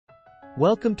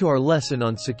Welcome to our lesson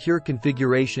on secure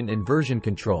configuration and version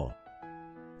control.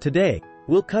 Today,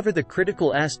 we'll cover the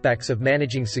critical aspects of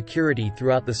managing security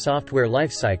throughout the software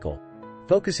lifecycle,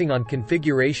 focusing on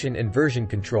configuration and version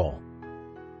control.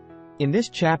 In this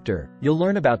chapter, you'll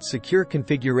learn about secure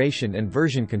configuration and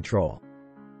version control.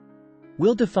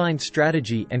 We'll define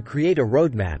strategy and create a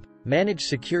roadmap, manage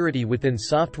security within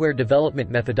software development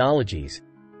methodologies,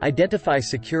 identify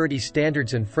security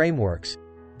standards and frameworks,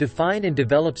 define and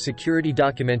develop security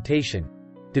documentation,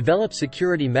 develop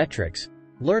security metrics,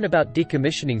 learn about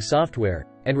decommissioning software,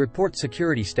 and report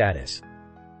security status.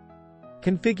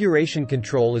 Configuration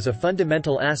control is a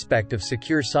fundamental aspect of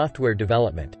secure software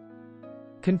development.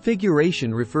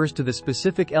 Configuration refers to the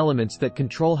specific elements that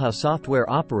control how software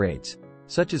operates,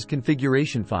 such as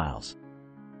configuration files.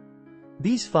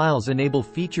 These files enable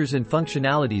features and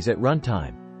functionalities at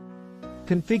runtime.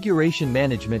 Configuration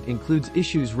management includes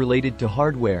issues related to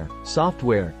hardware,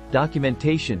 software,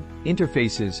 documentation,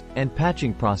 interfaces, and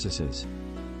patching processes.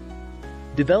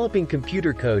 Developing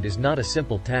computer code is not a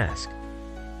simple task.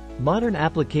 Modern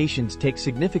applications take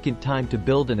significant time to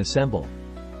build and assemble.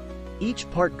 Each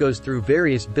part goes through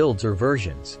various builds or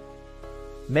versions.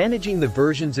 Managing the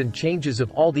versions and changes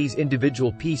of all these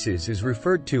individual pieces is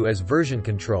referred to as version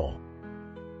control.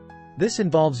 This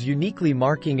involves uniquely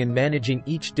marking and managing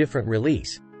each different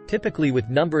release, typically with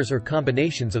numbers or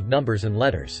combinations of numbers and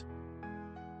letters.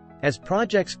 As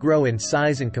projects grow in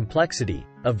size and complexity,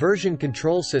 a version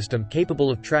control system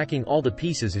capable of tracking all the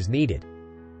pieces is needed.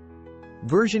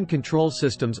 Version control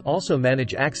systems also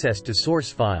manage access to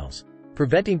source files,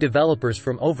 preventing developers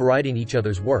from overriding each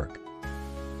other's work.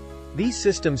 These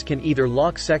systems can either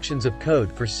lock sections of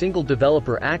code for single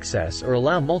developer access or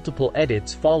allow multiple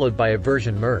edits followed by a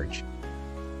version merge.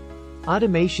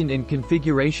 Automation in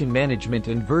configuration management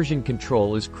and version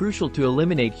control is crucial to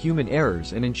eliminate human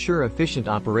errors and ensure efficient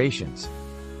operations.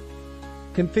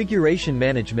 Configuration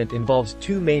management involves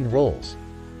two main roles: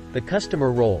 the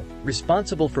customer role,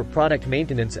 responsible for product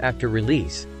maintenance after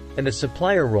release, and the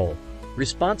supplier role,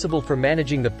 responsible for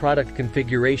managing the product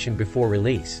configuration before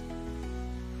release.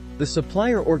 The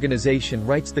supplier organization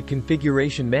writes the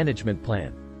configuration management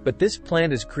plan, but this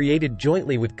plan is created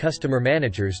jointly with customer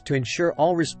managers to ensure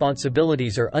all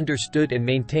responsibilities are understood and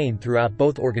maintained throughout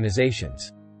both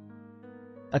organizations.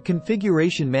 A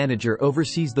configuration manager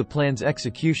oversees the plan's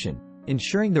execution,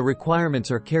 ensuring the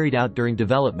requirements are carried out during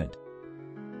development.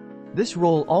 This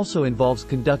role also involves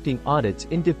conducting audits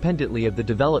independently of the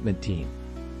development team.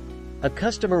 A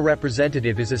customer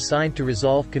representative is assigned to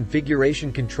resolve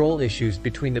configuration control issues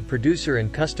between the producer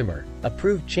and customer,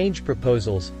 approve change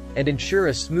proposals, and ensure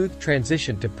a smooth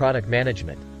transition to product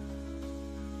management.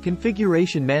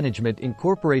 Configuration management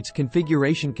incorporates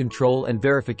configuration control and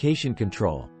verification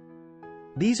control.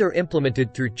 These are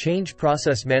implemented through change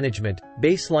process management,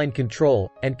 baseline control,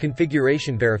 and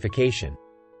configuration verification.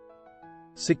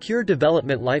 Secure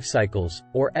development lifecycles,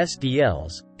 or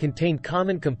SDLs, contain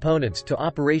common components to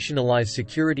operationalize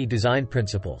security design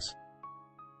principles.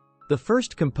 The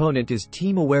first component is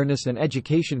team awareness and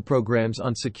education programs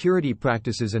on security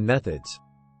practices and methods.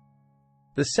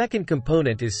 The second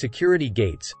component is security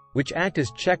gates, which act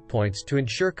as checkpoints to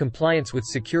ensure compliance with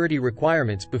security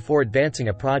requirements before advancing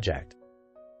a project.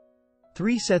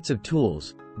 Three sets of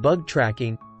tools, bug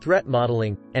tracking, threat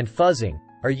modeling, and fuzzing,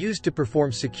 are used to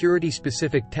perform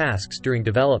security-specific tasks during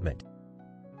development.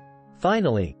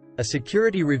 Finally, a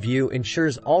security review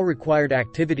ensures all required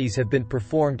activities have been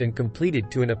performed and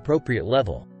completed to an appropriate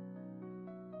level.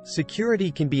 Security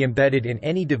can be embedded in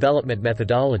any development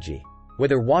methodology,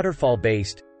 whether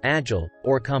waterfall-based, agile,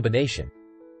 or a combination.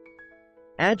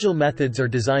 Agile methods are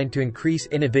designed to increase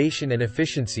innovation and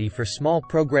efficiency for small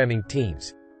programming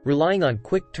teams, relying on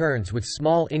quick turns with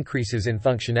small increases in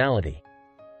functionality.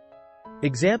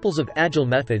 Examples of agile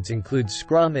methods include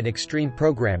Scrum and extreme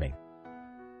programming.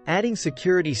 Adding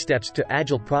security steps to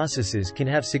agile processes can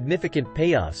have significant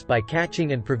payoffs by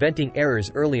catching and preventing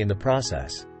errors early in the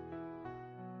process.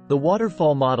 The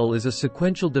waterfall model is a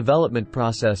sequential development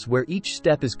process where each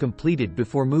step is completed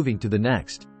before moving to the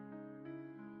next.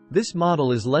 This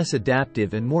model is less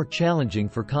adaptive and more challenging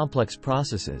for complex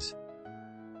processes.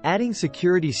 Adding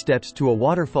security steps to a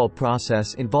waterfall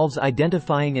process involves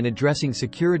identifying and addressing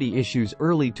security issues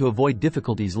early to avoid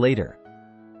difficulties later.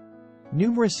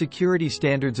 Numerous security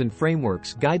standards and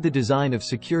frameworks guide the design of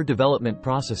secure development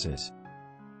processes.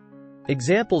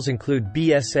 Examples include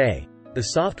BSA, the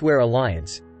Software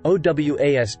Alliance,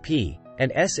 OWASP,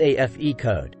 and SAFE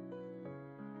code.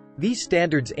 These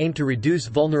standards aim to reduce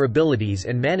vulnerabilities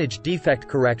and manage defect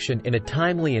correction in a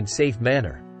timely and safe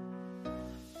manner.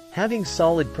 Having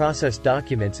solid process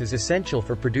documents is essential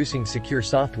for producing secure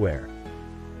software.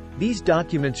 These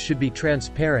documents should be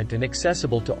transparent and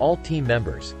accessible to all team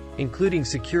members, including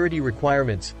security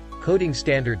requirements, coding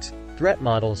standards, threat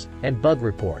models, and bug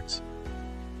reports.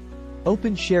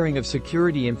 Open sharing of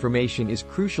security information is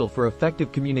crucial for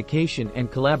effective communication and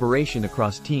collaboration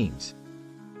across teams.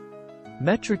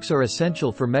 Metrics are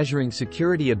essential for measuring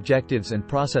security objectives and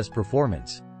process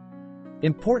performance.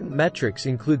 Important metrics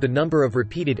include the number of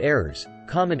repeated errors,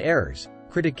 common errors,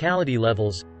 criticality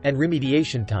levels, and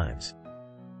remediation times.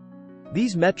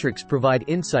 These metrics provide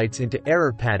insights into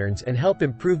error patterns and help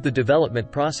improve the development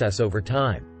process over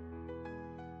time.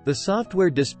 The software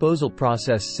disposal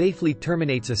process safely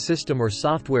terminates a system or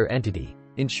software entity,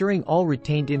 ensuring all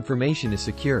retained information is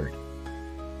secured.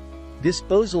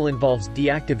 Disposal involves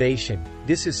deactivation,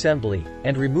 disassembly,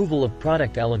 and removal of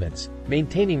product elements,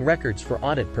 maintaining records for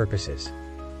audit purposes.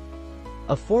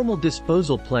 A formal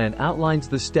disposal plan outlines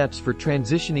the steps for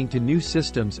transitioning to new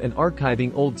systems and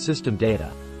archiving old system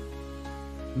data.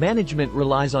 Management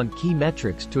relies on key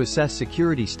metrics to assess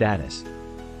security status.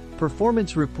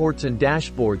 Performance reports and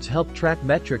dashboards help track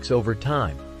metrics over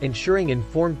time, ensuring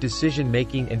informed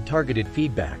decision-making and targeted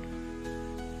feedback.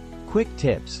 Quick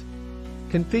tips.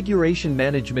 Configuration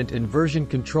management and version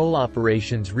control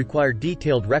operations require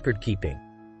detailed record-keeping.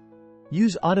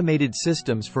 Use automated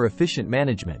systems for efficient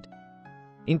management.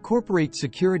 Incorporate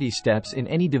security steps in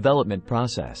any development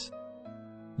process.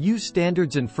 Use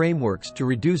standards and frameworks to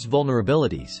reduce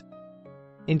vulnerabilities.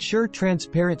 Ensure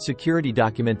transparent security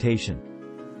documentation.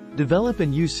 Develop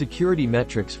and use security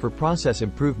metrics for process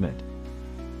improvement.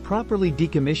 Properly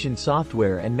decommission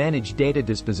software and manage data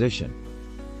disposition.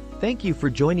 Thank you for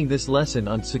joining this lesson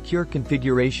on secure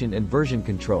configuration and version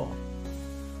control.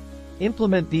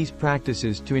 Implement these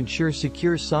practices to ensure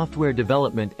secure software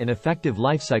development and effective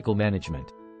lifecycle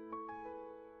management.